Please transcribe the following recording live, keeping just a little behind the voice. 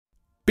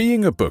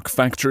Being a book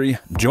factory,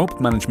 job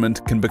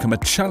management can become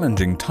a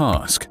challenging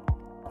task.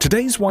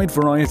 Today's wide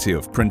variety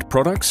of print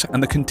products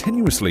and the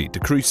continuously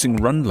decreasing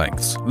run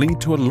lengths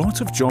lead to a lot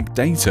of job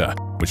data,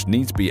 which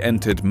need to be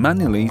entered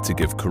manually to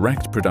give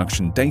correct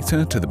production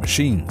data to the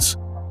machines.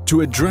 To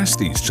address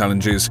these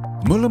challenges,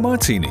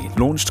 Muller-Martini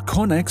launched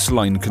Connex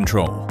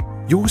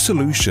LineControl, your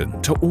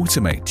solution to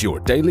automate your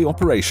daily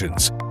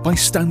operations by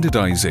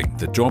standardizing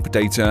the job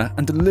data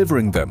and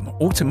delivering them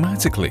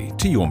automatically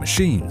to your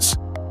machines.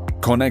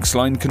 Connex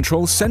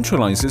LineControl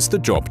centralizes the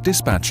job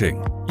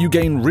dispatching. You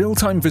gain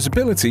real-time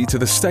visibility to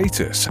the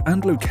status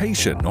and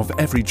location of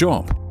every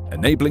job,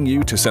 enabling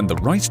you to send the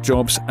right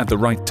jobs at the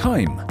right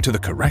time to the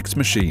correct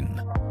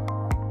machine.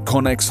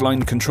 Connex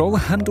LineControl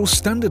handles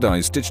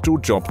standardized digital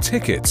job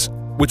tickets,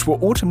 which were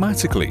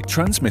automatically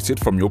transmitted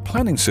from your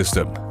planning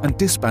system and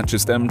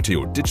dispatches them to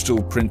your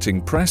digital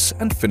printing press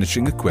and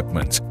finishing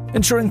equipment,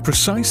 ensuring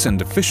precise and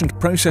efficient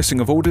processing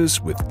of orders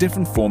with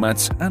different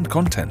formats and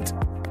content.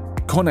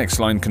 Connex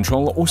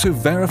LineControl also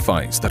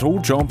verifies that all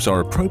jobs are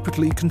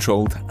appropriately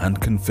controlled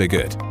and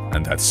configured,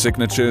 and that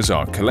signatures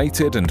are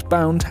collated and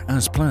bound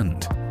as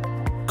planned.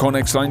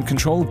 Connex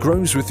LineControl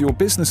grows with your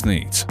business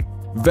needs.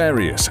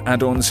 Various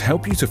add-ons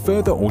help you to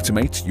further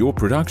automate your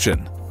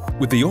production.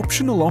 With the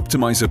optional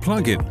Optimizer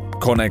plugin,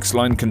 Connex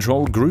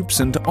LineControl groups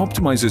and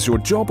optimizes your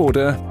job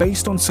order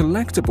based on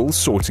selectable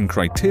sorting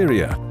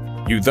criteria.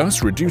 You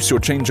thus reduce your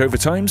changeover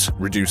times,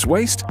 reduce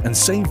waste, and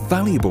save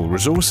valuable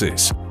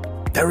resources.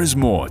 There is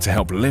more to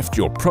help lift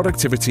your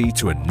productivity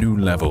to a new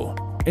level.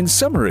 In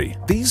summary,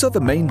 these are the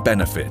main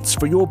benefits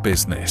for your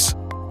business.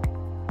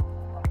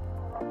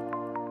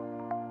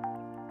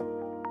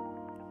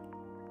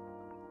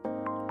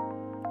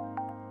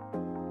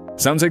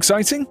 Sounds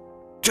exciting?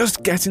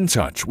 Just get in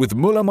touch with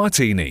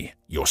Muller-Martini,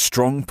 your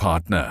strong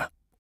partner.